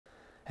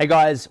Hey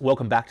guys,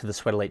 welcome back to the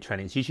Sweat Elite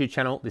Training's YouTube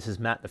channel. This is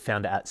Matt, the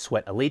founder at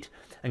Sweat Elite,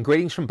 and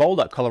greetings from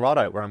Boulder,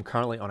 Colorado, where I'm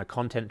currently on a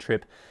content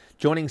trip,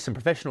 joining some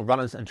professional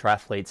runners and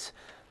triathletes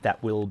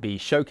that will be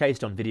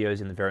showcased on videos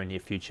in the very near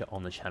future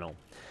on the channel.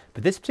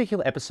 But this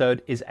particular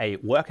episode is a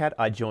workout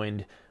I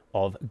joined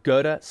of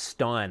Gerda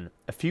Steyn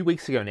a few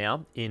weeks ago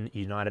now in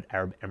United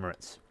Arab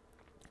Emirates.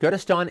 Gerda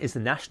Steyn is the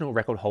national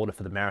record holder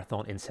for the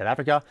marathon in South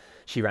Africa.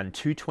 She ran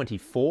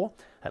 2:24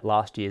 at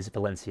last year's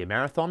Valencia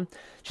Marathon.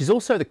 She's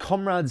also the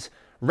Comrades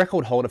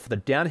record holder for the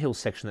downhill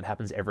section that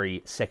happens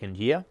every second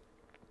year.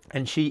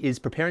 And she is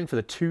preparing for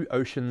the Two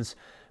Oceans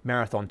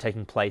Marathon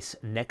taking place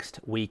next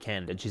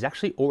weekend. And she's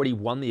actually already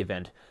won the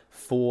event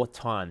 4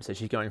 times. So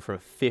she's going for a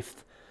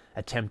 5th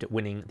attempt at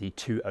winning the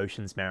Two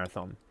Oceans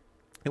Marathon.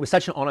 It was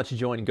such an honor to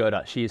join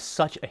Gerda. She is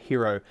such a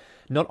hero,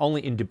 not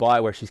only in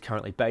Dubai, where she's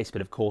currently based,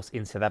 but of course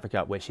in South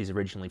Africa, where she's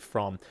originally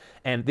from.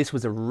 And this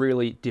was a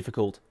really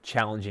difficult,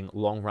 challenging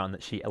long run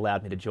that she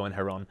allowed me to join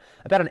her on,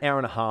 about an hour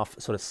and a half,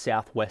 sort of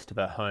southwest of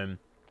her home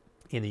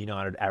in the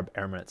United Arab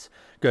Emirates.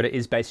 Gerda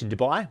is based in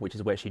Dubai, which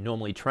is where she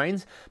normally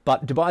trains,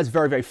 but Dubai is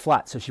very, very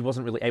flat, so she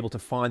wasn't really able to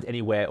find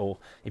anywhere, or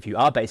if you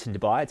are based in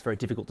Dubai, it's very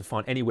difficult to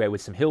find anywhere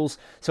with some hills.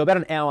 So about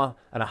an hour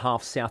and a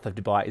half south of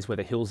Dubai is where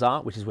the hills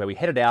are, which is where we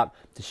headed out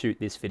to shoot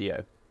this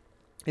video.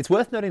 It's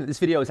worth noting that this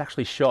video is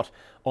actually shot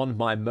on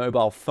my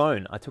mobile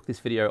phone. I took this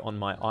video on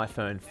my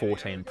iPhone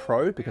 14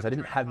 Pro because I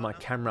didn't have my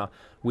camera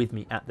with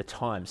me at the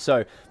time.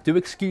 So do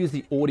excuse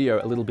the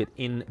audio a little bit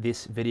in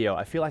this video.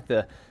 I feel like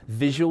the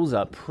visuals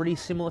are pretty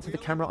similar to the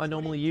camera I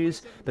normally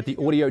use, but the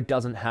audio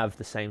doesn't have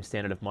the same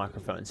standard of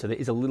microphone. So there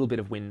is a little bit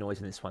of wind noise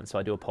in this one, so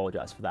I do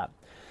apologize for that.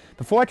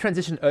 Before I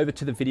transition over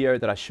to the video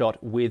that I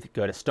shot with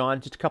Gerda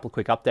Steyn, just a couple of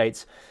quick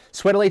updates.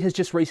 Sweat Elite has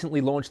just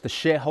recently launched the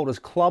Shareholders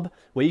Club,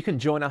 where you can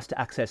join us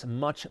to access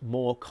much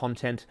more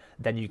content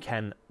than you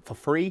can for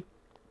free.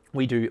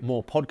 We do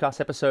more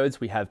podcast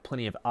episodes. We have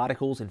plenty of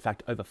articles, in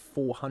fact, over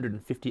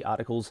 450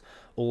 articles,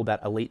 all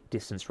about elite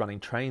distance running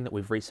training that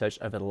we've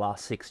researched over the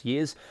last 6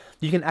 years.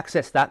 You can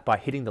access that by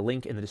hitting the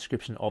link in the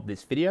description of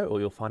this video, or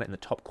you'll find it in the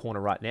top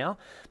corner right now.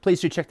 Please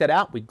do check that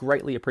out. We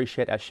greatly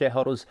appreciate our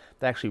shareholders.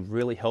 They actually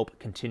really help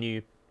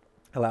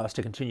allow us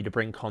to continue to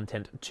bring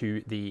content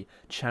to the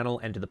channel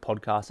and to the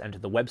podcast and to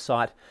the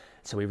website.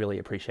 So we really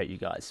appreciate you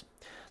guys.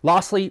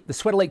 Lastly, the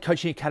Sweat Elite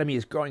Coaching Academy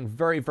is growing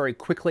very, very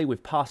quickly.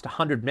 We've passed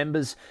 100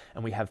 members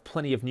and we have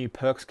plenty of new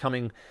perks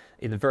coming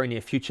in the very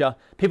near future.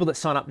 People that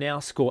sign up now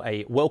score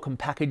a welcome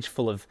package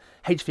full of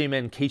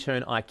HVMN,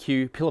 Ketone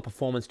IQ, Pillar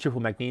Performance,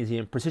 Triple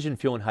Magnesium, Precision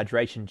Fuel and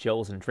Hydration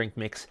gels and drink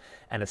mix,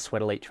 and a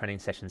Sweat Elite Training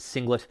Session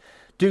singlet.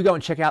 Do go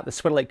and check out the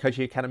Sweat Elite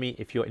Coaching Academy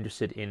if you're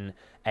interested in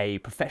a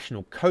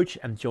professional coach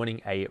and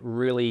joining a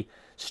really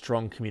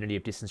strong community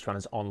of distance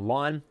runners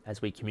online,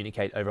 as we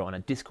communicate over on a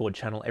Discord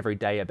channel every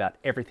day about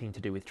everything to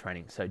do with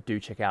training. So do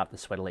check out the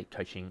Sweat Elite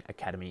Coaching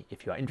Academy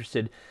if you are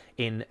interested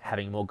in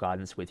having more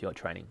guidance with your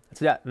training.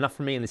 That's enough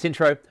from me in this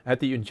intro. I hope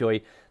that you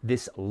enjoy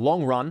this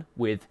long run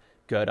with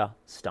Gerda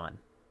Steyn.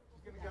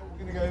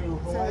 We're going to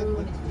go ahead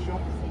into the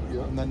shop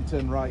and then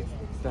turn right,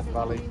 Death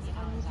Valley.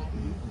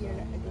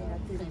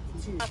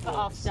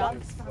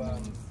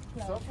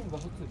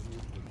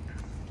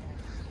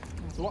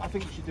 So what I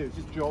think you should do is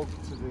just jog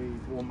to the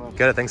warm-up.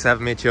 Gerda, thanks for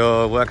having me at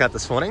your workout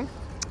this morning.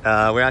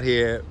 We're out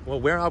here,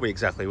 well, where are we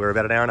exactly? We're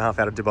about an hour and a half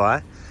out of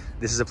Dubai.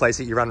 This is a place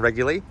that you run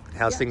regularly.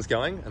 How's things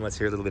going? And let's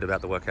hear a little bit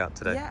about the workout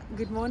today. Yeah,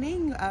 good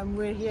morning.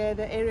 We're here,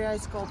 the area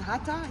is called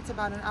Hatta. It's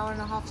about an hour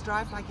and a half's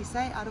drive, like you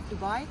say, out of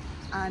Dubai.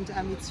 And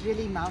it's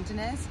really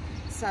mountainous.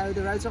 So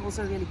the roads are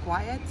also really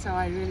quiet. So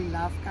I really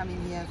love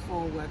coming here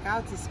for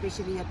workouts,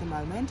 especially at the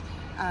moment,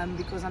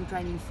 because I'm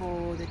training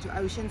for the Two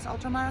Oceans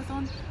Ultra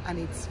Marathon and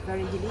it's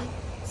very hilly.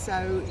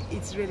 So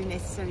it's really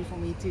necessary for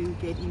me to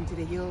get into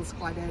the hills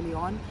quite early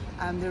on.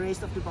 The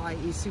rest of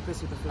Dubai is super,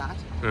 super flat.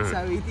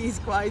 So it is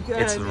quite...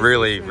 it's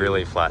really,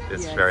 really flat.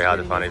 It's very hard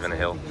to find even a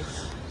hill.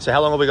 So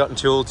how long have we got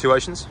until Two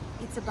Oceans?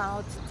 It's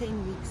about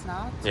 10 weeks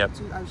now to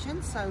Two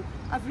Oceans. So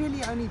I've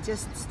really only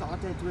just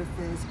started with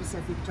the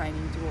specific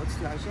training towards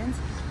Two Oceans.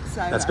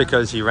 So that's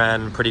because you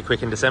ran pretty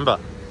quick in December.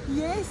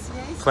 Yes.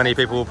 Plenty of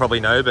people will probably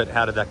know, but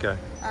how did that go?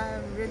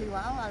 Really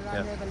well. I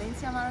ran the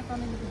Valencia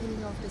Marathon in the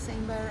beginning of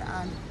December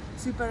and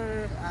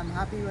super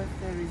happy with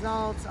the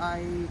results.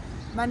 I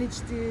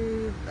managed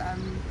to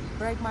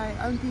break my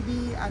own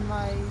PB and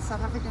my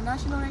South African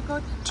national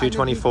record.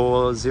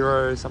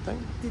 2:24.0 something?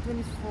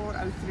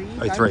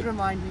 2:24.03. Don't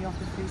remind me of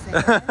the 3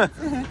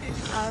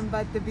 seconds.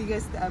 But the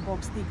biggest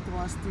box ticked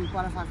was to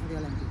qualify for the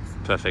Olympics.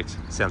 Perfect.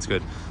 Sounds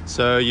good.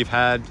 So you've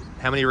had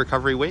how many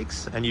recovery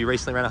weeks? And you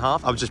recently ran a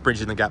half? I was just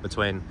bridging the gap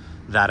between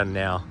that and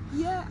now.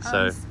 Yeah.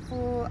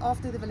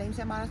 After the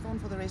Valencia Marathon,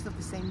 for the rest of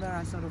December,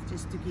 I sort of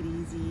just took it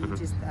easy,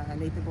 just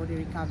let the body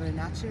recover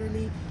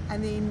naturally.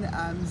 And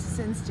then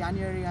since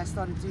January, I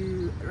started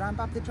to ramp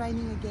up the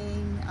training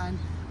again, and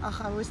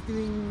I was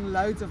doing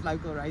loads of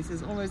local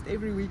races almost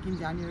every week in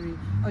January.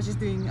 I was just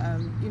doing,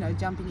 you know,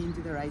 jumping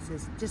into the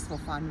races just for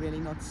fun, really,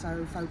 not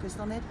so focused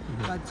on it,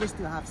 but just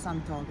to have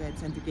some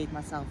targets and to get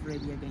myself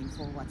ready again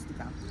for what's to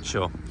come.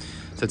 Sure.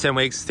 So 10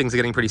 weeks, things are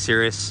getting pretty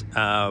serious.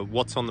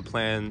 What's on the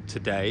plan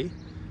today?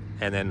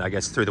 And then I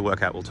guess through the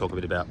workout, we'll talk a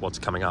bit about what's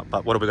coming up.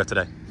 But what have we got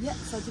today? Yeah,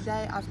 so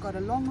today I've got a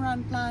long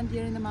run planned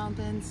here in the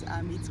mountains.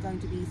 It's going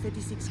to be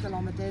 36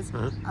 kilometers.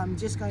 I'm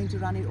just going to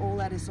run it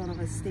all at a sort of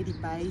a steady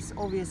pace.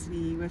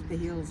 Obviously, with the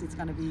hills, it's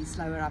going to be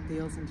slower up the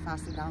hills and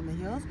faster down the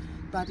hills.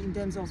 But in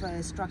terms of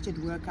a structured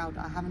workout,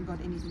 I haven't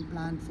got anything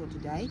planned for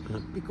today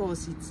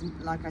because it's,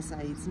 like I say,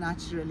 it's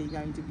naturally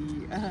going to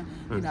be,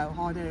 you know,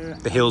 harder.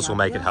 The hills will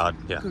make it hard,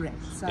 yeah. Correct.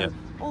 So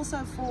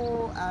also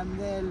for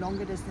the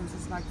longer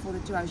distances, like for the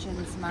Two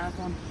Oceans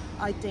Marathon,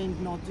 I tend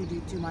not to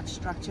do too much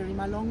structure in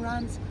my long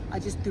runs. I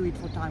just do it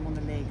for time on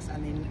the legs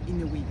and then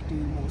in the week do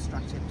more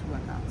structured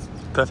workouts.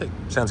 Perfect.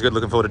 Sounds good.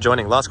 Looking forward to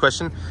joining. Last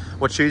question.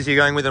 What shoes are you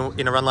going with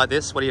in a run like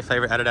this? What are your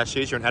favourite Adidas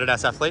shoes? You're an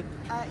Adidas athlete?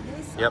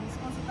 Yes, yep. I'm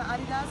sponsored by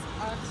Adidas.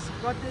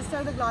 I've got the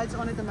Solar Glides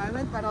on at the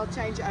moment, but I'll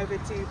change over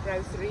to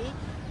Pro 3.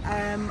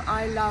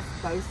 I love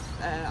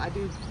both. I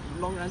do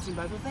long runs in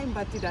both of them,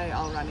 but today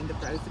I'll run in the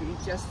Pro 3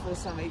 just for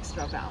some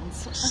extra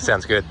bounce.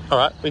 Sounds good. All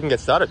right, we can get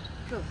started.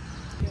 Cool.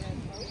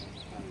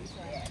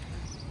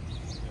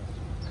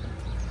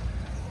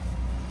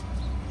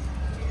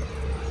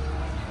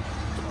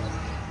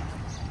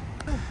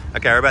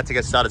 Okay, we're about to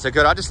get started. So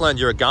good, I just learned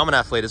you're a Garmin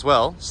athlete as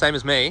well, same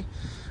as me.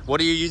 What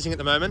are you using at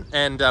the moment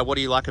and what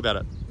do you like about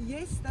it?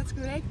 Yes, that's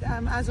correct.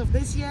 As of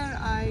this year,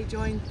 I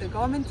joined the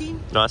Garmin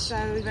team. Nice.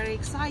 So very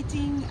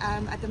exciting.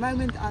 At the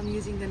moment, I'm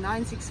using the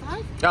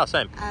 965. Oh,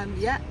 same.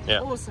 Yeah,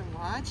 awesome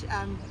watch.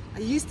 I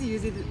used to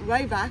use it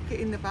way back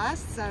in the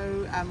past,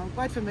 so I'm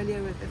quite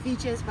familiar with the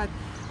features, but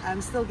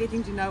I'm still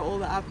getting to know all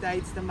the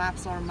updates. The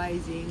maps are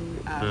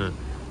amazing.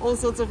 All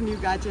sorts of new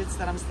gadgets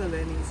that I'm still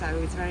learning, so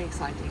it's very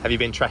exciting. Have you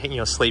been tracking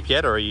your sleep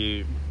yet, or are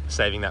you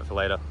saving that for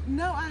later?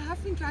 No, I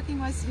have been tracking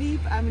my sleep.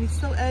 I mean, it's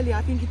still early.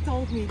 I think it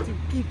told me to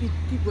keep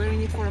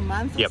wearing it for a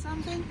month or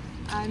something.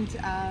 And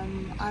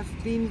I've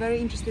been very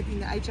interested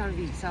in the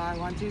HRV, so I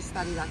want to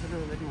study that a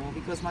little bit more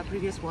because my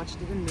previous watch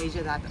didn't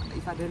measure that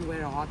if I didn't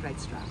wear a heart rate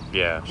strap.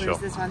 Yeah, whereas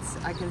this one,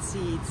 I can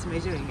see it's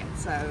measuring it.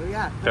 So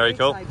yeah, very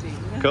cool. Exciting.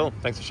 Cool.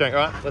 Thanks for sharing.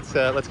 All right,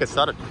 let's get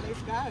started.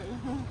 Let's go.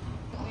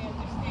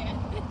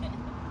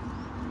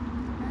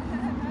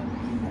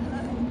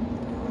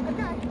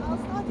 Okay, I'll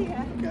start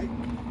here. Okay.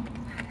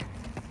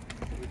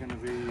 We're going to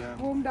be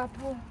warmed up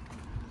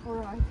for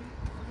right.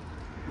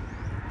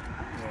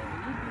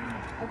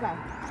 Okay.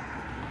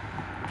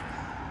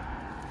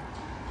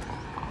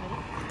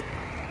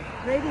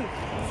 Ready?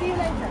 See you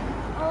later.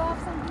 I'll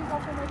have something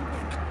ready.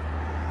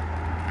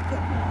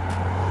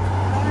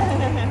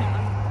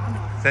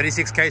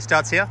 36k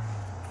starts here?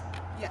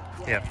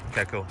 Yeah.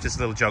 Okay, cool. Just a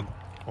little jog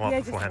Yeah,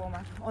 just beforehand. warm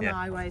up. On the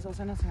highway it's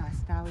also not so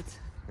nice. Now it's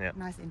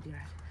nice empty road.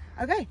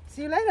 Okay,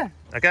 see you later.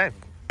 Okay.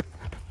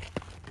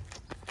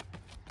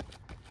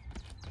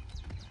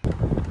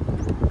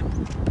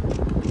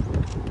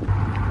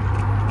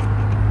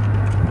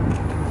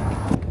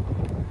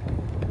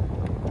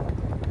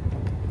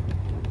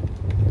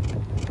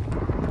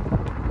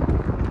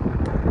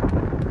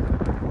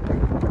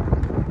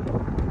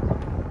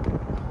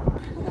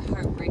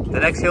 The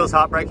next hill is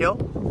Heartbreak Hill?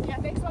 Yeah,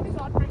 next one is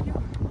Heartbreak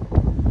Hill.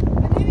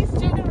 And then it's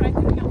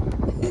Generator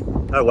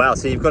Hill. Oh wow,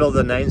 so you've got all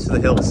the names for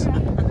the hills.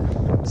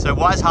 Yeah. So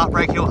why is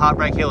Heartbreak Hill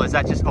Heartbreak Hill? Is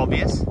that just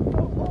obvious? For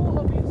all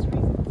obvious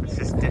reasons.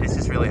 It's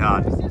just really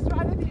hard. It's just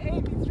right at the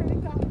end, it's really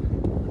tough.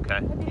 Okay.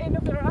 At the end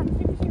of the run,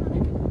 finishing on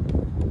it.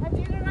 At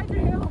Generator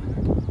Hill,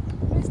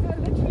 there's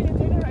literally a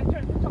generator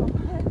at the top.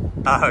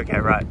 Oh, okay,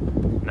 right.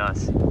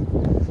 Nice.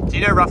 Do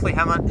you know roughly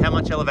how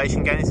much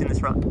elevation gain is in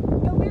this run?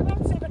 It'll be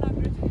about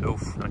 700.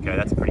 Oof, okay,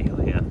 that's pretty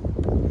hilly, yeah.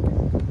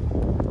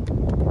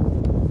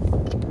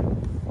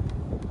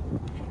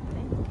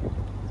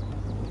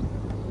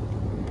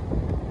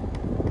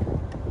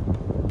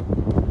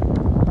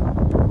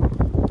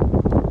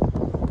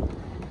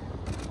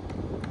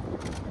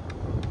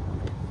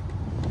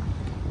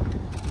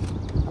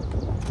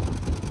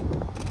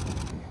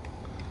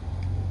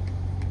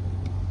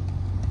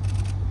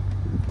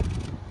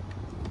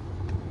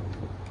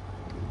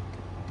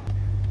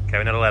 Okay,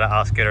 we're not allowed to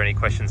ask Gerda any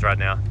questions right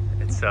now.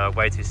 It's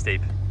way too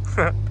steep.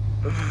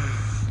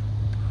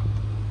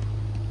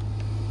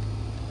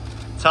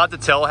 It's hard to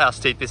tell how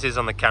steep this is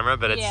on the camera,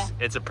 but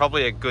it's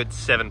probably a good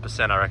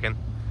 7%, I reckon.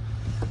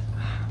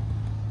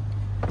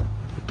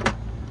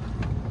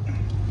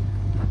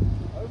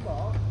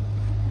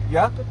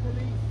 Yeah.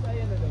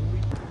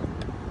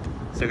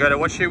 So Gerda,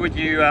 what shoe would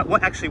you?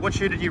 What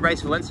shoe did you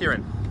race Valencia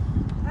in?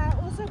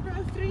 Also Pro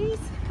 3s.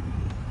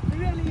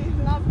 Really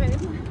love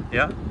them.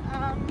 Yeah.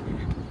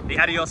 The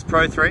Adios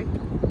Pro 3.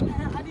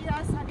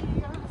 Adios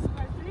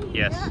Pro 3.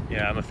 Yes.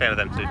 Yeah, I'm a fan of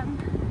them too.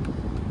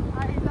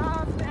 I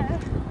love the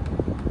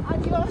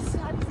Adios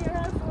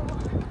Adizero for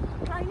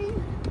training,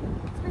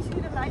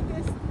 especially the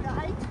latest, the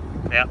 8.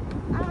 Yeah.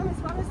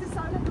 As well as the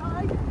Solar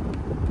Glide.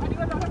 I do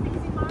a lot of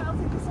easy miles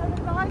in the Solar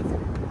Glides.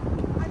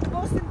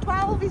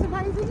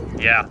 using?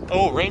 Yeah.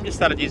 Oh, Reem just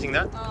started using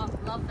that. Oh,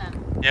 love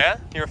them. Yeah?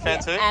 You're a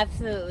fan too?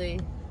 Absolutely.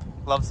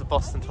 Loves the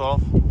Boston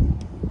 12.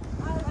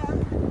 I'll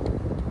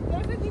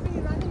definitely be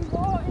running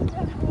more in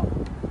the...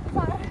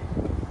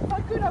 If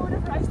I could, I would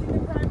have raced in the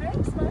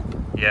Primex,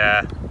 but...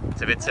 Yeah,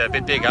 it's a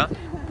bit bigger.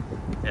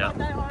 Yeah. But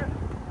they are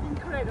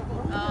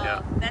incredible. Oh,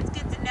 Yeah. that's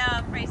good to know.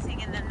 I'm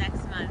racing in them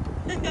next month.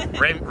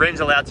 Reem's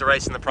allowed to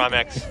race in the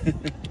Primex.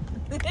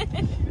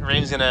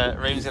 Reem's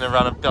gonna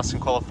run a Boston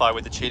qualify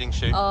with the cheating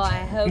chute. Oh,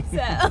 I hope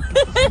so.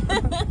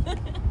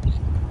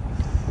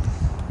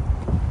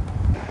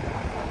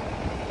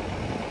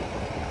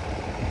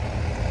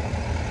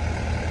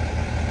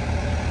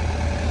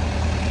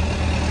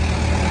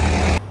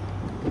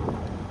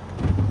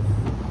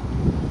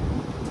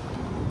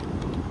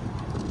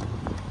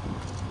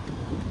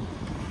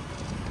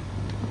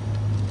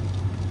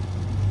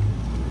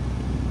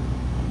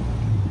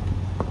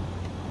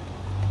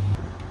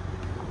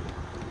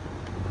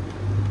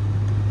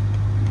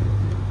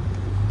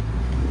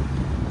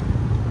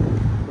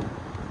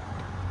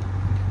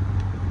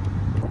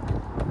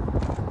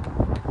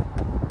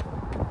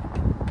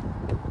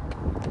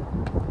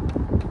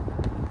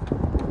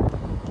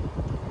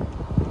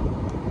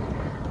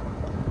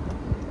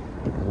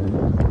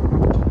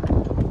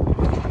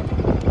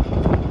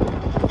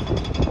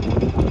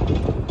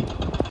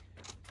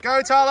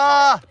 Go,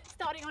 Tyler!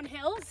 Starting on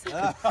hills.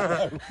 I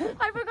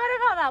forgot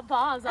about that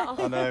bar.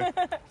 I know.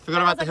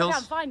 Forgot about the hills.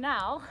 I'm fine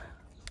now.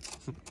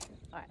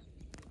 Alright.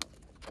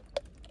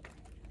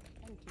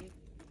 Thank you.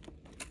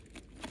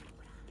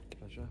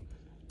 Pleasure.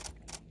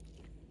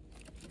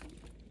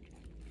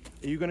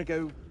 Are you going to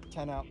go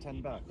 10 out,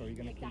 10 back, or are you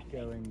going to keep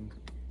going?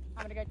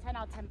 I'm going to go 10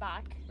 out, 10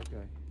 back.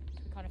 Okay.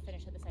 We kind of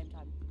finish at the same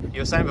time. You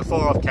were saying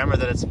before off camera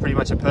that it's pretty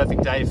much a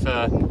perfect day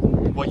for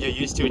what you're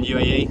used to in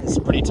UAE. It's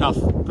pretty tough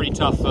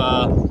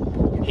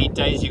heat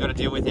days you got to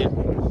deal with here.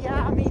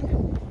 Yeah, I mean,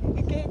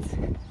 it gets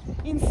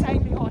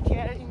insanely hot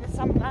here in the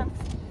summer months.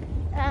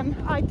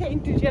 I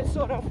tend to just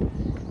sort of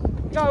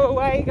go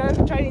away, go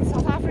train in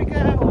South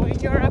Africa or in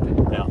Europe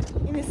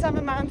in the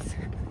summer months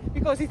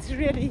because it's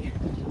really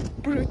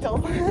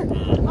brutal.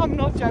 I'm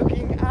not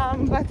joking,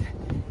 but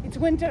it's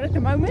winter at the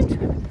moment,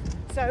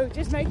 so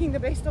just making the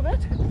best of it.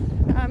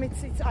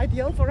 It's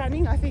ideal for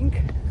running. I think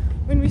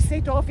when we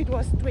set off it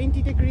was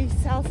 20 degrees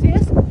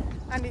Celsius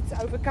and it's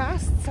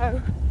overcast,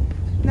 so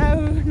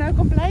no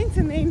complaints.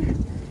 And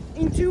then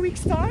in 2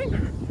 weeks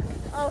time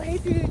I'll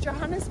head to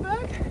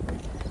Johannesburg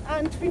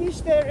and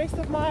finish the rest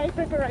of my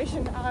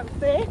preparation out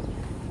there.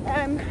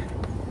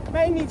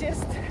 Mainly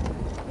just,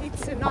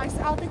 it's a nice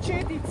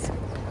altitude, it's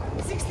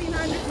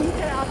 1600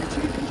 meter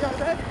altitude in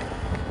Joburg,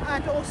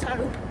 and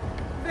also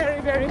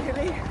very, very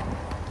hilly.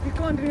 You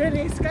can't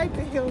really escape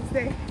the hills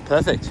there.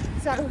 Perfect.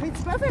 So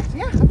it's perfect,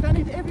 yeah. I've done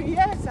it every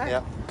year,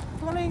 so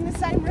following the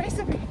same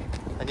recipe.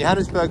 And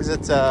Johannesburg is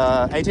at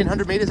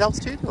 1800 meters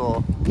altitude,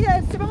 or? Yeah,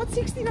 it's about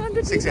 1600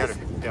 meters.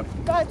 1600, yep.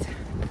 But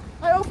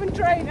I often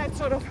train at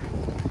sort of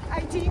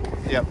 18.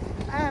 Yep.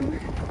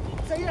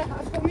 So yeah,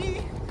 for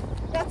me,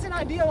 that's an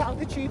ideal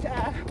altitude.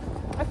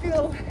 I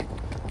feel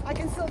I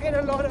can still get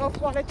a lot of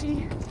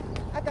quality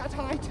at that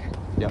height.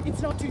 Yep.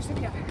 It's not too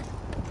severe.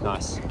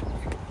 Nice.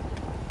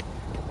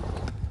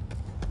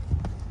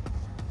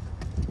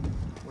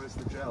 Where's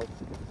the gel?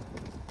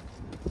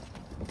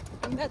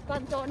 And that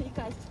Pantone,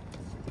 guys.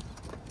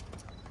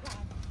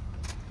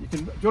 Do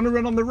you want to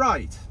run on the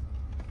right?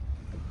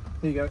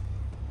 Here you go.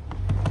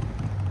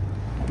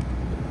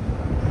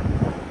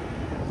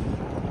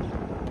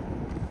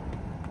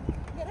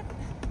 Get it?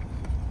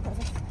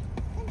 Perfect.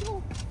 Thank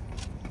you.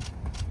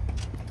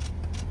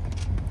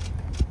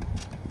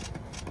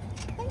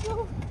 Thank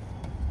you.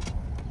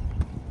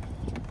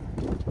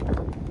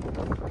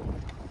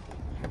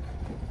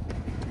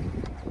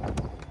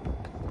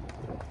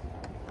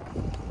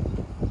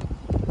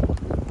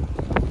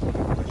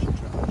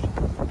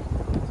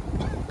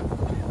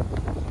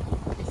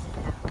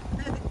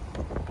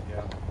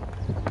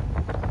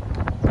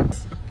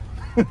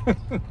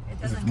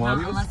 It doesn't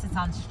count unless it's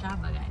on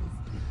Strava, guys.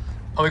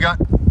 Oh,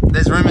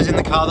 there's rumours in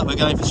the car that we're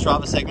going for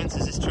Strava segments.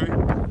 Is this true?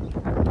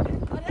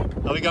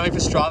 Are we going for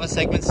Strava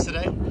segments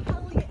today?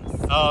 Oh yes.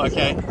 Oh,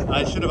 okay.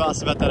 I should have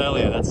asked about that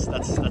earlier. That's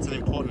an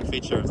important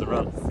feature of the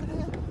run.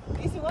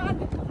 This one,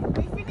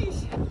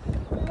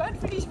 we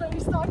won't finish where we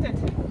started.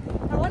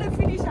 I want to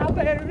finish up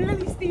a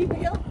really steep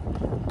hill.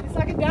 It's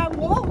like a down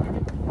wall,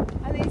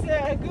 and there's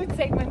a good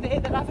segment there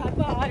that I've had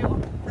my eye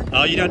on.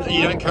 Oh, you're not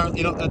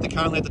currently at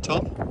the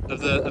top of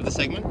the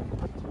segment.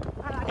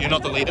 You're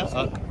not the leader.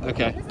 Oh,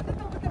 okay. Just at the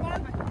top at the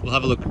moment. We'll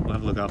have a look. We'll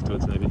have a look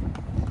afterwards, maybe.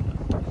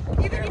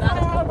 Even if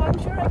I'm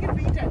sure I can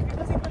beat it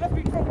because it would have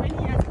been from many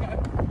years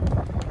ago.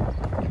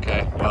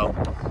 Okay. Well,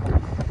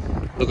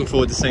 looking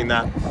forward to seeing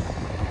that.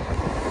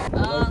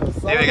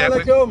 There we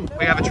go.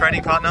 We have a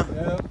training partner.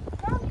 Yeah.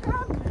 Come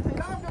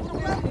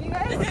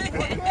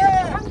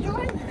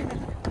join.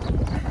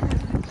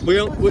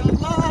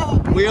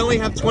 We only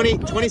have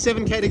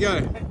 27k to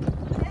go.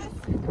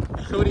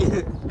 What do you?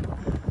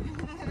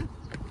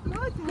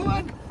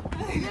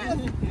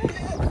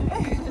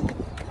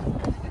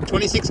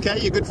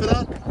 26k, you good for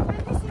that?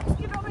 26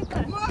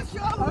 kilometers.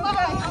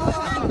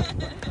 MashaAllah!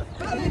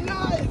 Very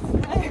nice!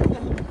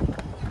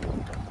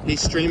 He's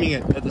streaming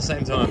it at the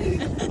same time.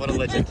 What a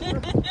legend. I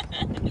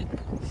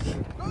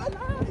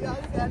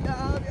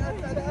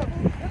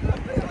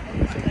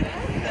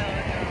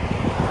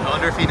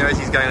wonder if he knows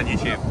he's going on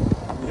YouTube.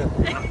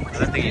 I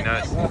don't think he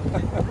knows.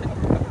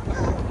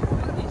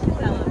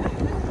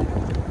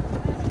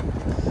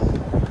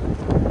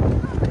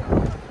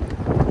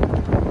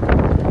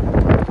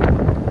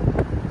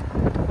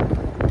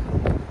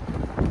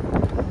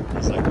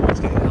 It's like what's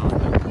going on?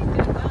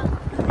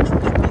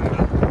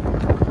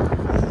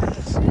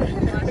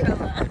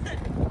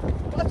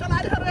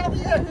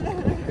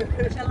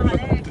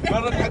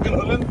 مرة حق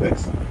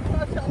الأولمبيكس.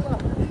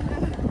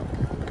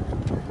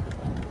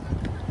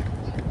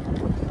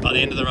 By the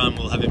end of the run,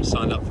 we'll have him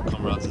signed up for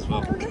comrades as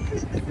well. I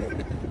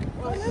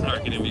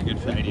reckon he'll be good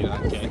for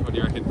 89k. What do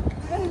you reckon?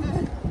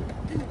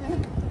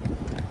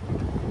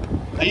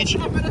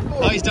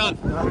 Oh, he's done.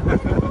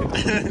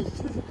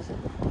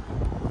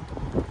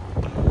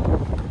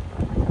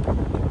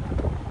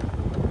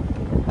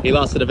 He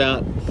lasted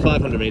about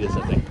 500 meters,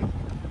 I think.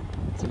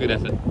 It's a good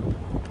effort.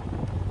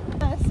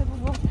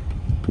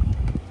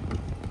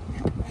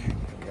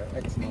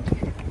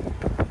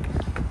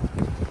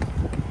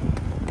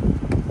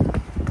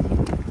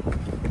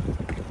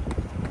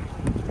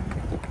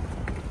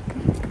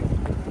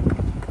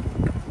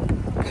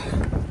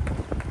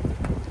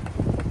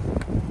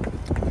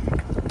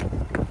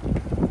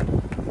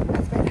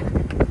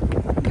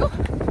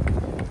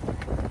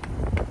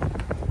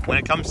 When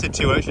it comes to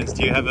Two Oceans,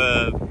 do you have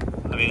a?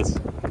 I mean,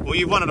 well,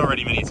 you've won it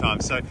already many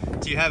times. So,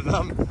 do you have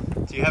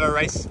a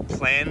race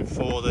plan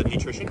for the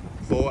nutrition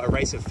for a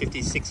race of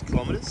 56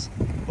 kilometers,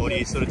 or do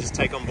you sort of just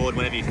take on board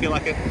whenever you feel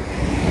like it?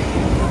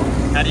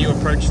 How do you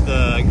approach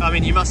the? I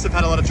mean, you must have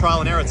had a lot of trial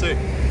and error too. I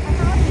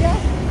have, yeah.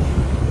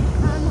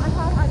 I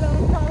have had a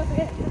lot of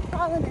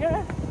trial and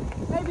error.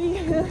 Maybe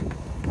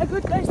a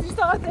good place to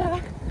start.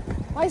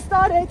 I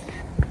started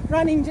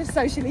running just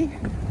socially.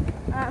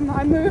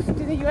 I moved to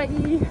the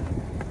UAE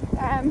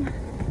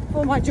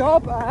for my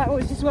job. I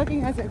was just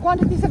working as a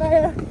quantity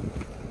surveyor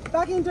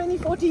back in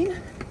 2014,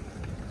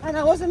 and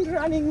I wasn't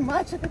running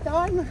much at the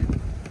time,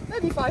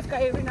 maybe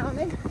 5k every now and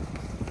then.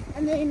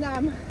 And then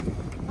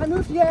I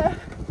moved here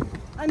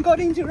and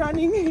got into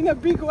running in a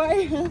big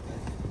way,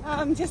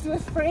 just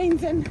with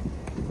friends, and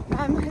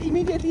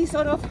immediately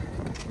sort of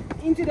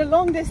into the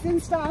long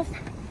distance stuff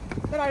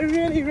that I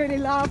really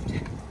loved.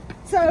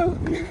 So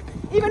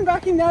even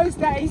back in those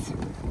days,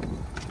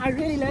 I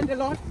really learned a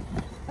lot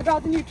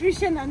about the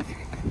nutrition, and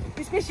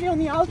especially on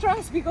the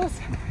ultras, because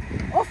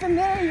often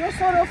there you're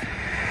sort of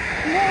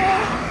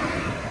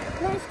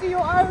more left to your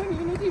own.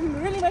 You need to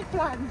really make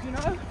plans, you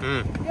know.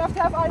 You have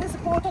to have either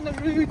support on the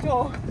route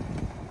or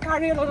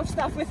carry a lot of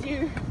stuff with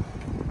you.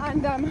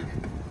 And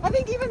I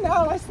think even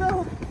now I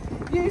still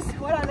use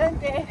what I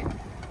learned there.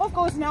 Of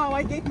course now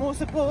I get more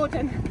support,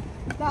 and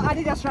the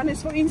Adidas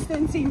runners, for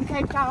instance, in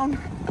Cape Town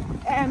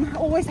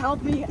always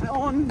help me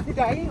on the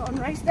day, on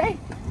race day.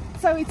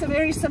 So it's a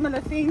very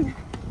similar thing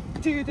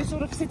to the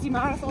sort of city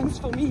marathons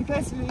for me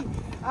personally.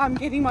 I'm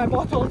getting my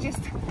bottle just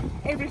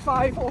every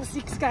 5 or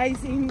 6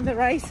 k's in the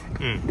race.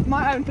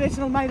 My own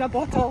personal made up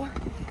bottle,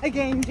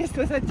 again just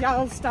with a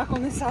gel stuck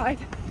on the side.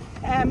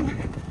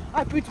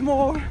 I put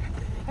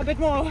a bit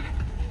more,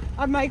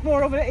 I make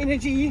more of an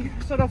energy,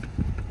 sort of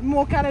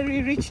more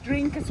calorie rich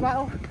drink as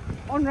well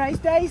on race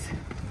days,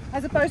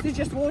 as opposed to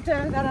just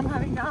water that I'm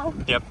having now.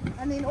 Yep.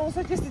 And then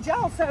also just a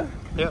gel, so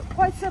Yep.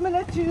 quite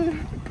similar to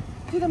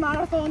the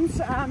marathons.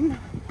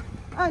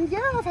 And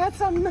yeah, I've had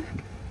some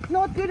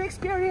not good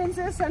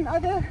experiences and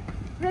other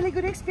really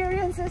good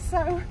experiences,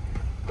 so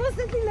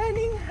constantly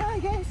learning, I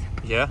guess.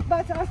 Yeah.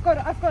 But I've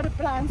got a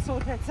plan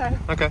sorted, so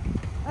Okay.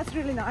 that's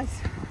really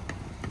nice.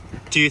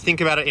 Do you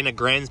think about it in a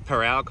grams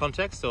per hour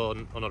context, or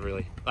not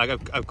really? Like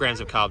of grams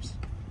of carbs?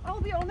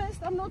 I'll be honest,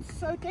 I'm not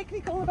so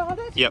technical about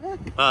it. Yep. Oh,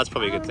 that's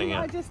probably a good thing,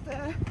 yeah. I just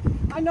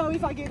I know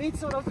if I get it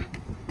sort of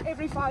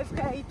every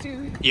 5k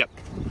to Yep.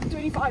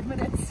 25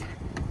 minutes,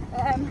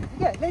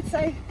 yeah, let's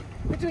say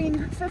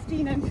between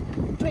 15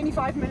 and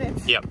 25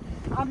 minutes, Yep.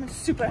 I'm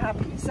super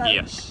happy. So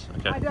Yes.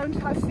 Okay.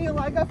 I feel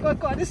like I've got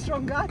quite a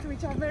strong gut,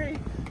 which I'm very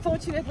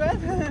fortunate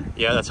with.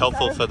 Yeah, that's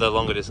helpful So, for the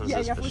longer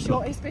distances. yeah, for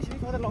sure, especially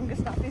for the longer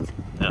stuff. It's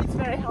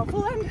very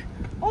helpful, and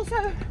also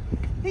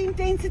the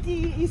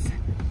intensity is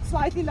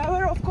slightly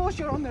lower. Of course,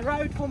 you're on the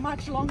road for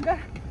much longer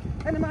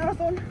than a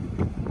marathon,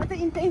 but the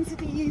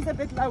intensity is a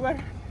bit lower,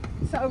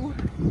 so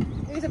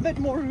there's a bit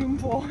more room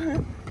for,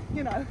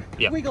 you know,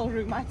 wiggle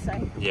room, I'd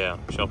say. Yeah,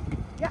 sure.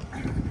 Yeah.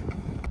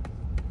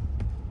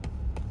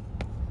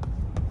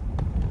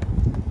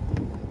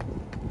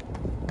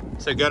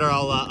 So Gerda,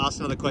 I'll ask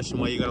another question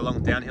while you got a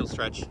long downhill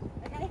stretch.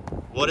 Okay.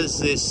 What does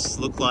this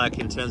look like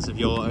in terms of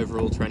your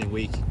overall training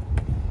week?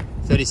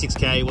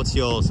 36k, what's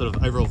your sort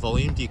of overall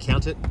volume? Do you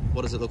count it?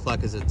 What does it look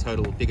like as a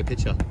total bigger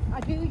picture? I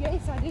do,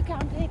 yes, I do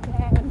count it.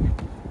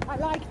 I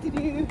like to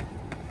do,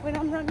 when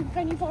I'm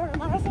training for a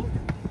marathon,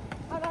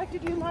 I like to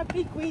do my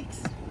peak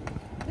weeks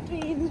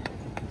between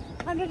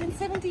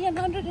 170 and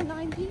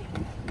 190.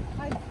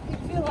 I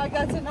feel like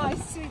that's a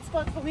nice sweet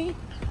spot for me,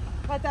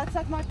 but that's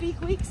at my peak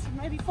weeks,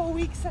 maybe 4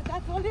 weeks at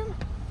that volume,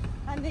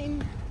 and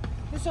then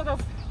the sort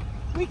of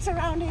weeks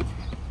around it,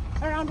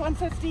 around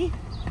 150.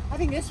 I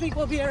think this week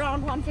will be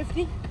around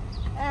 150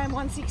 and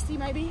 160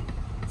 maybe.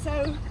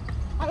 So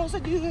I also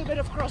do a bit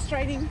of cross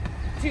training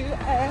to in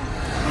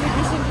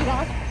addition to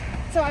that.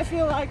 So I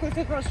feel like with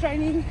the cross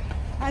training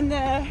and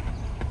the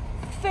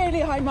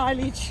fairly high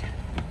mileage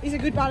is a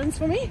good balance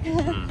for me.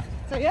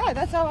 So yeah,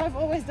 that's how I've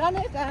always done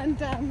it. And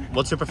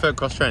what's your preferred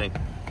cross training?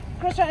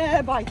 Cross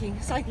biking,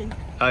 cycling.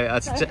 Oh,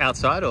 that's So-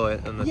 outside or?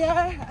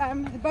 Yeah,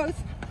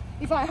 both.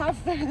 If I have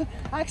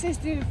access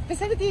to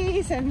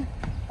facilities and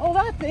all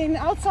that, then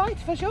outside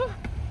for sure.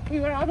 We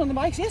were out on the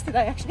bikes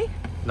yesterday actually.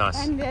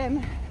 Nice.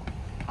 And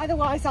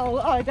otherwise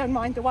I don't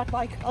mind the watt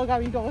bike. I'll go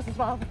indoors as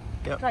well.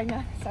 Yep.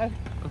 Trainer. So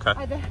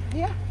Okay.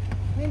 yeah.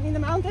 Then in the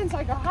mountains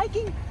I go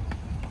hiking.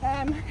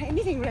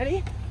 Anything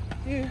really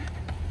to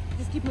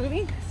just keep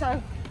moving.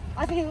 So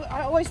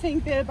I always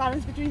think the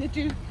balance between the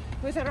two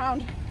with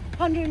around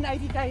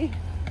 180k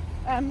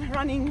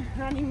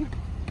running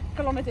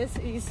kilometers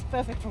is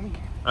perfect for me.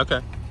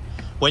 Okay.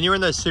 When you're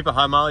in those super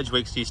high mileage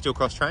weeks, do you still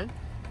cross train?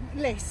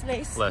 Less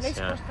yeah.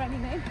 cross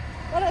training then.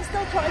 But I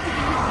still try to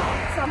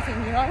do something,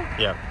 you know.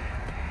 Yeah.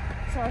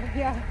 So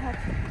yeah.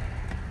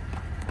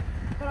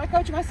 But I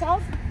coach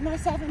myself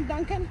and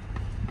Duncan.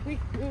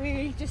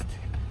 We just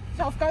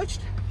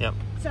self-coached. Yep.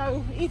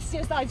 So it's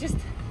just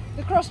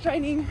the cross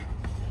training.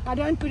 I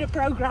don't put a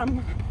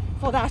program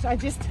for that. I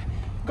just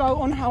go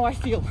on how I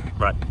feel.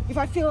 Right. If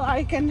I feel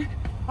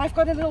I've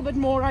got a little bit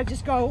more, I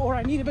just go, or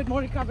I need a bit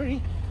more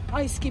recovery,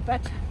 I skip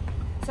it.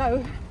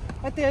 So,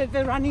 but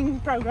the running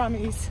program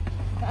is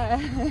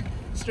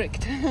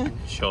strict.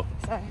 Sure.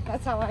 So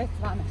that's how I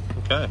plan it.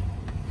 Okay.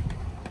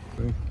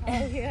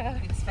 Oh yeah.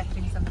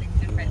 Expecting something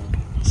different.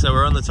 So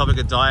we're on the topic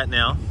of diet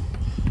now.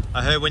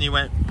 I heard when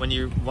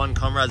you won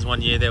Comrades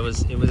one year,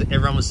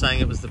 everyone was saying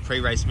it was the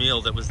pre-race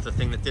meal that was the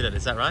thing that did it.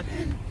 Is that right?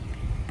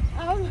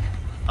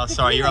 Oh,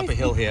 sorry, you're up a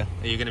hill here.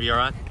 Are you going to be all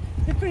right?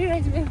 The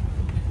pre-race meal.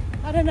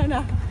 I don't know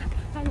now.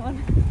 Hang on.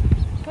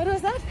 What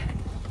was that?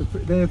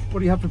 What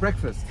do you have for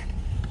breakfast?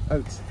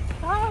 Oats.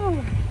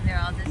 Oh, They're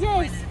all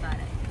disappointed Yes. about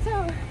it.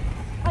 so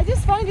I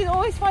just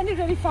always find it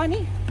really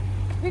funny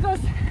because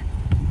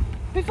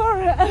before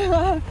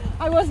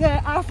I was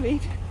an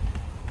athlete,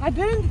 I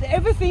didn't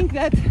ever think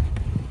that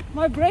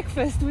my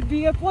breakfast would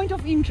be a point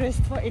of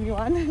interest for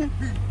anyone.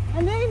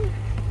 And then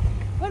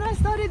when I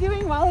started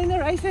doing well in the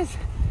races,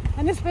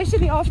 and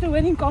especially after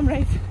winning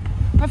Comrades,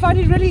 I found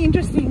it really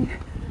interesting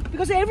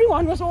because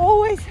everyone was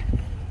always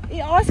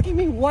asking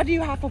me, what do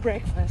you have for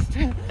breakfast?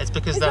 It's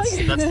because It's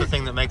that's like- the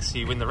thing that makes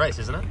you win the race,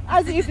 isn't it?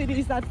 As if it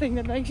is that thing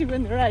that makes you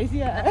win the race,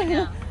 yeah.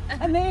 Yeah.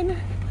 And then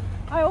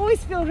I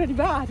always feel really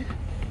bad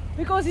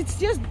because it's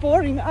just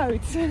boring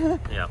oats.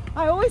 Yeah.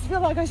 I always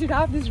feel like I should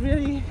have this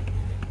really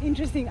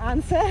interesting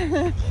answer.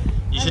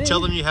 You should And tell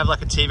then- them you have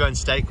like a T-bone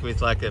steak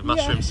with like a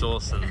mushroom Yeah.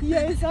 sauce and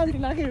Yeah,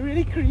 something like a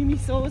really creamy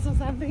sauce or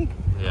something.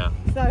 yeah.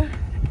 So,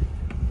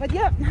 but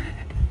yeah,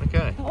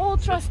 Okay. all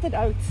trusted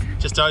oats.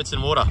 Just oats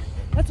and water.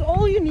 That's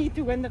all you need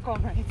to win the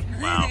Comrades.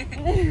 Wow.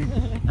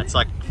 That's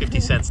like 50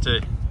 cents too.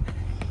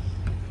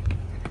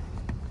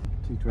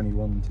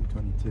 221,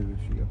 222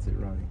 if she gets it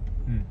right.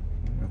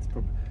 That's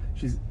probably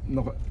she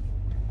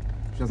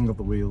hasn't got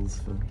the wheels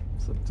for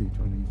sort of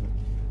 220, but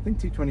I think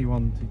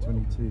 221,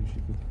 222 she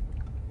could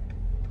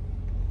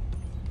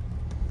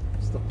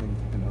stop being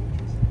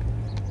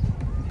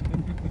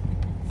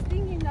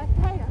Stinging that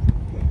tire.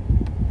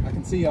 I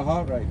can see your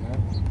heart rate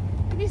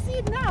now. Can you see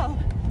it now?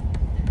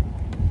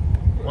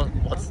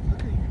 What's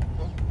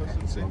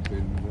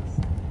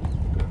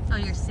Oh,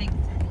 you're synced.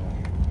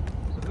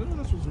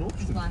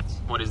 Watch.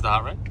 what is the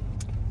heart rate?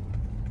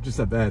 Just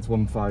up there, it's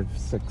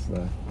 156 there.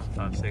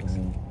 156.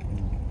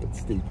 It's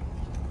steep.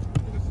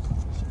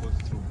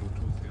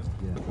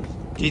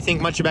 Do you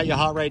think much about your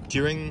heart rate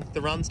during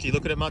the runs? Do you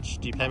look at it much?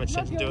 Do you pay much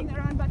Not attention to during it? the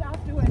run, but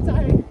afterwards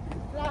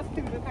I love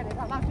to look at it.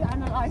 I love to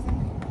analyze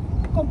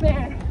and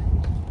compare.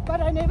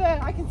 But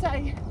I can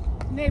say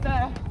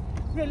never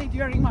really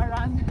during my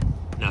run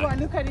No. do I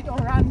look at it or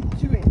run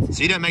to it.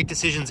 So you don't make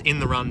decisions in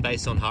the run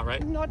based on heart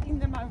rate? Not in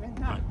the moment,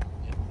 no. Right.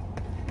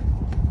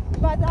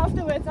 But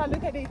afterwards I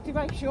look at it to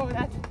make sure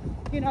that,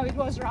 you know, it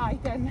was right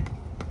and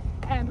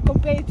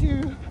compared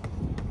to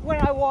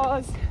where I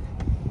was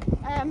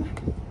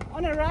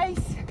on a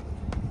race,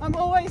 I'm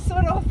always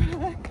sort of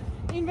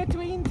in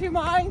between two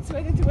minds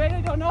whether to wear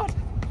it or not,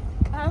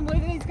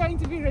 whether it's going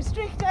to be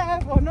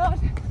restrictive or not.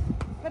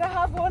 But I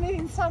have worn it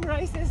in some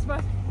races,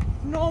 but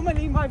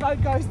normally my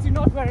vote goes to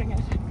not wearing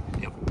it.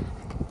 Yep.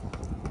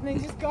 And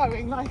then just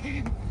going, like,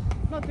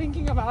 not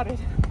thinking about it.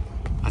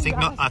 I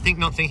think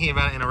not thinking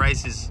about it in a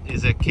race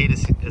is a key to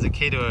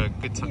a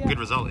Yeah. good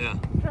result. Yeah.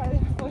 Right,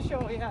 for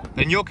sure, yeah.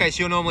 But in your case,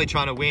 you're normally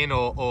trying to win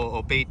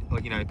or beat, or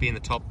you know, be in the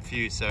top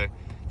few. So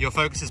your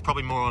focus is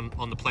probably more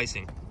on the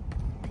placing.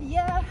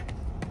 Yeah,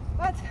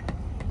 but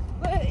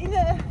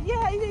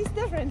it is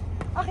different.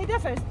 It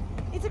differs.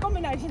 It's a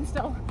combination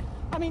still.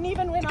 I mean,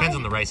 even when Depends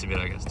on the race a bit,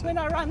 I guess, too. when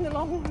I run the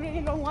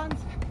really long ones,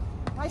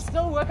 I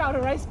still work out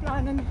a race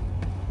plan and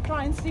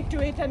try and stick to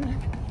it. And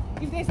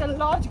if there's a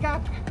large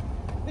gap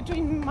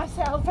between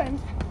myself and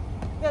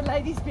the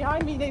ladies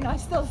behind me, then I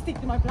still stick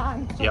to my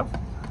plan. So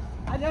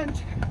I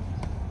don't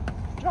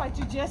try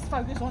to just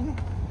focus on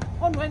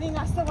winning.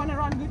 I still want to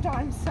run good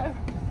times. So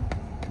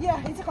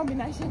yeah, it's a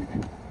combination.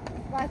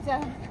 But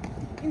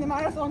in the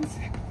marathons,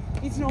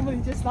 it's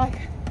normally just like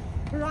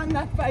run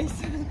that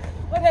pace,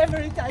 whatever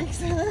it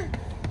takes.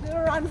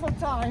 Run for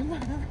time.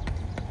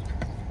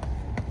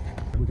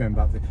 We're going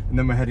back there, and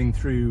then we're heading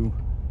through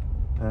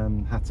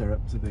Hatta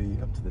up to the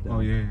dam. Oh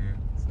yeah.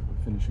 So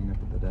we're finishing up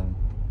at the dam.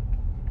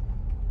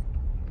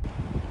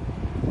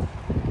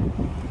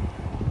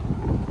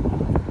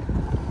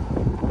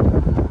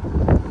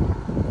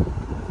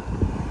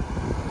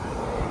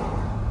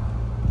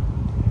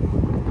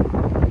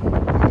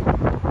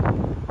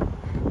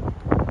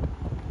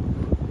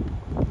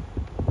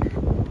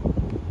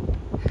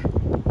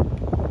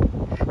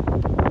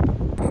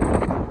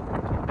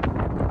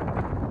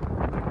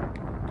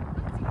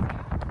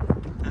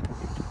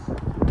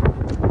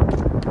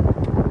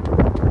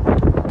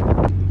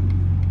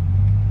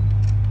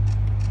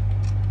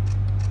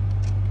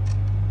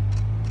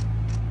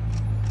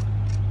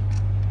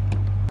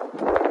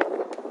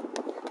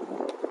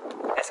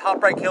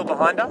 Heartbreak Hill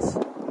behind us? It's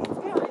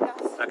behind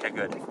us. Okay,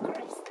 good. We've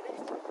crested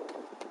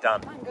it.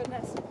 Done. Thank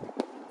goodness.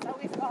 So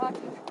we've got...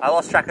 I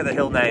lost track of the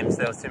hill names,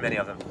 there was too many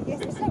of them. Yes,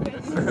 there's so many.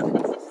 It's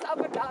just up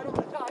and down all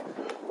the time.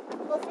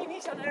 We'll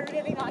finish on a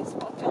really nice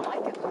spot. You'll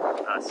like it.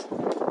 Nice.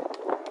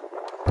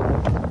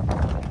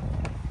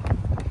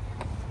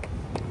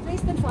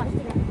 Less than 5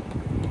 today.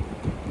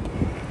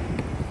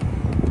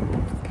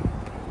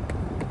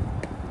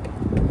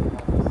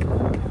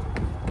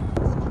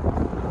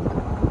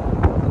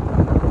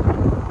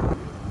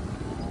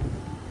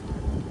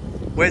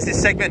 Where's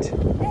this segment?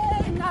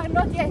 No,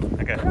 not yet.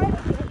 Okay. Right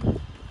up here.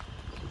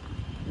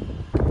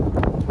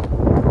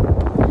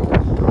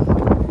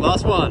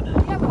 Last one.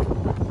 Yeah, but...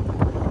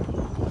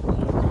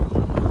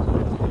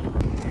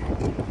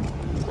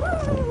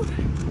 Woo!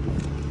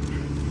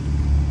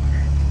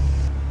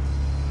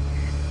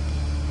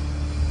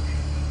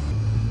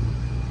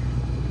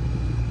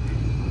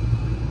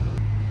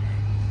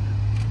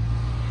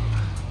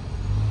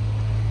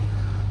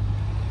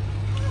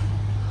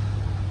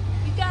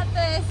 You got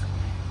this.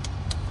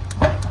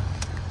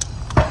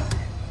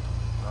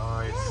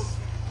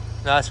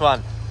 Nice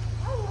one.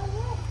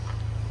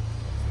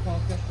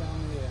 Can't get down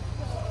here.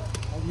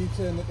 Oh, you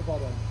turn at the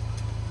bottom.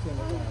 Turn it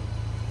down.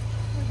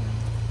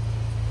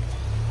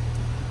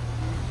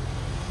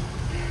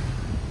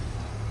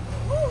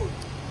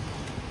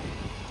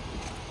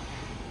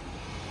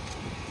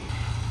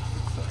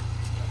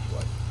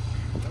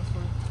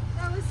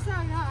 That was so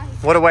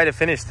nice. What a way to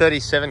finish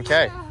 37k.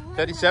 Yeah,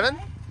 37?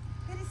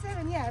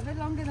 37, yeah, a bit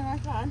longer than I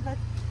planned, but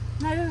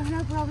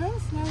no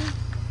problems,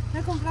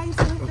 no complaints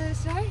on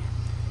Thursday.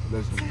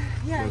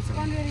 Yeah, it's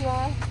gone really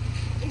well.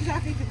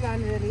 Exactly to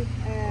plan, really.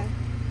 Yeah.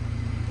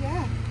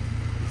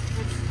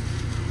 Let's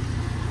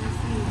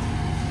see.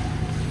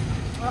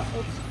 Oh,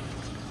 oops.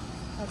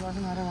 That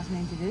wasn't what I was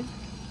meant to do.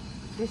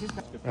 This is.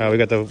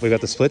 We got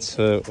the splits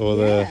or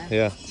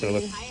the So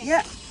look.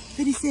 Yeah,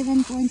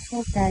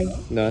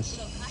 37.4k. Nice.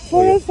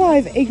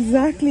 405,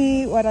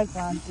 exactly what I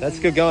planned. That's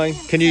good going.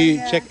 Can you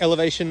check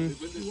elevation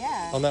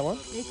Yeah. on that one?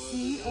 Let's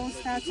see all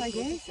stats, I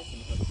guess.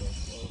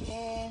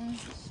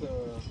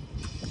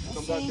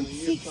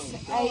 6,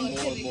 8,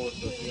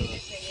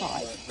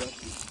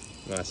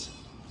 5. Nice.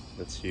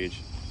 That's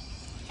huge.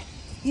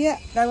 Yeah,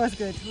 that was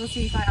good. We'll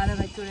see if I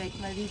elevate correct.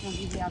 Maybe it will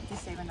give me up to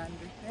 700.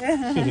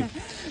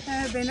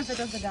 Benefit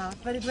of the doubt.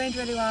 But it went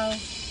really well.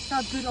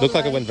 Felt good all Looked the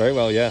like way. it went very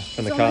well, yeah,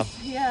 from the It's car.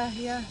 almost-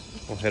 yeah.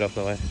 We'll head off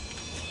the way.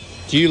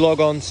 Do you log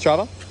on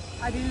Strava?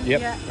 I do.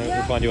 Yep. Yeah.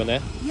 We'll find you on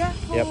there. Yeah,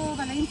 for Yep.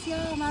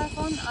 Valencia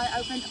Marathon, I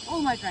opened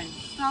all my training.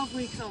 12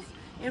 weeks of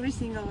every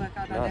single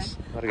workout Nice.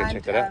 I did. I'll go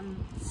check that out.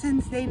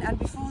 Since then and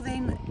before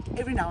then,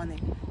 every now and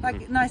then.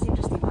 Like nice,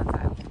 interesting ones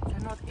I open. So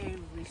not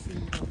every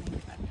single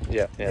thing, but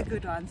Yeah. the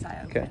good ones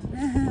I open. Okay.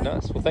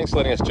 Nice. Well, thanks for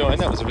letting us join.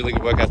 That was a really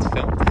good workout to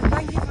film.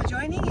 Thank you for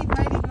joining. It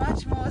made it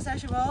much more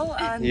sociable.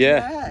 And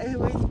Yeah. the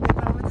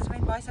kilometers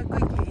went by so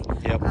quickly.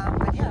 Yep.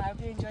 But yeah, I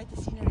hope you enjoyed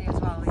the scenery as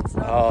well. It's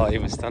not. Oh, it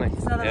was stunning.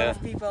 There's not a lot Yeah.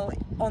 of people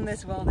on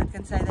this world that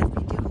can say they've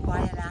been to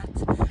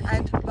Huayrat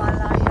and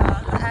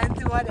Balaya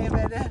and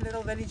whatever the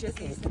little villages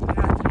is that we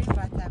run through.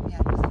 But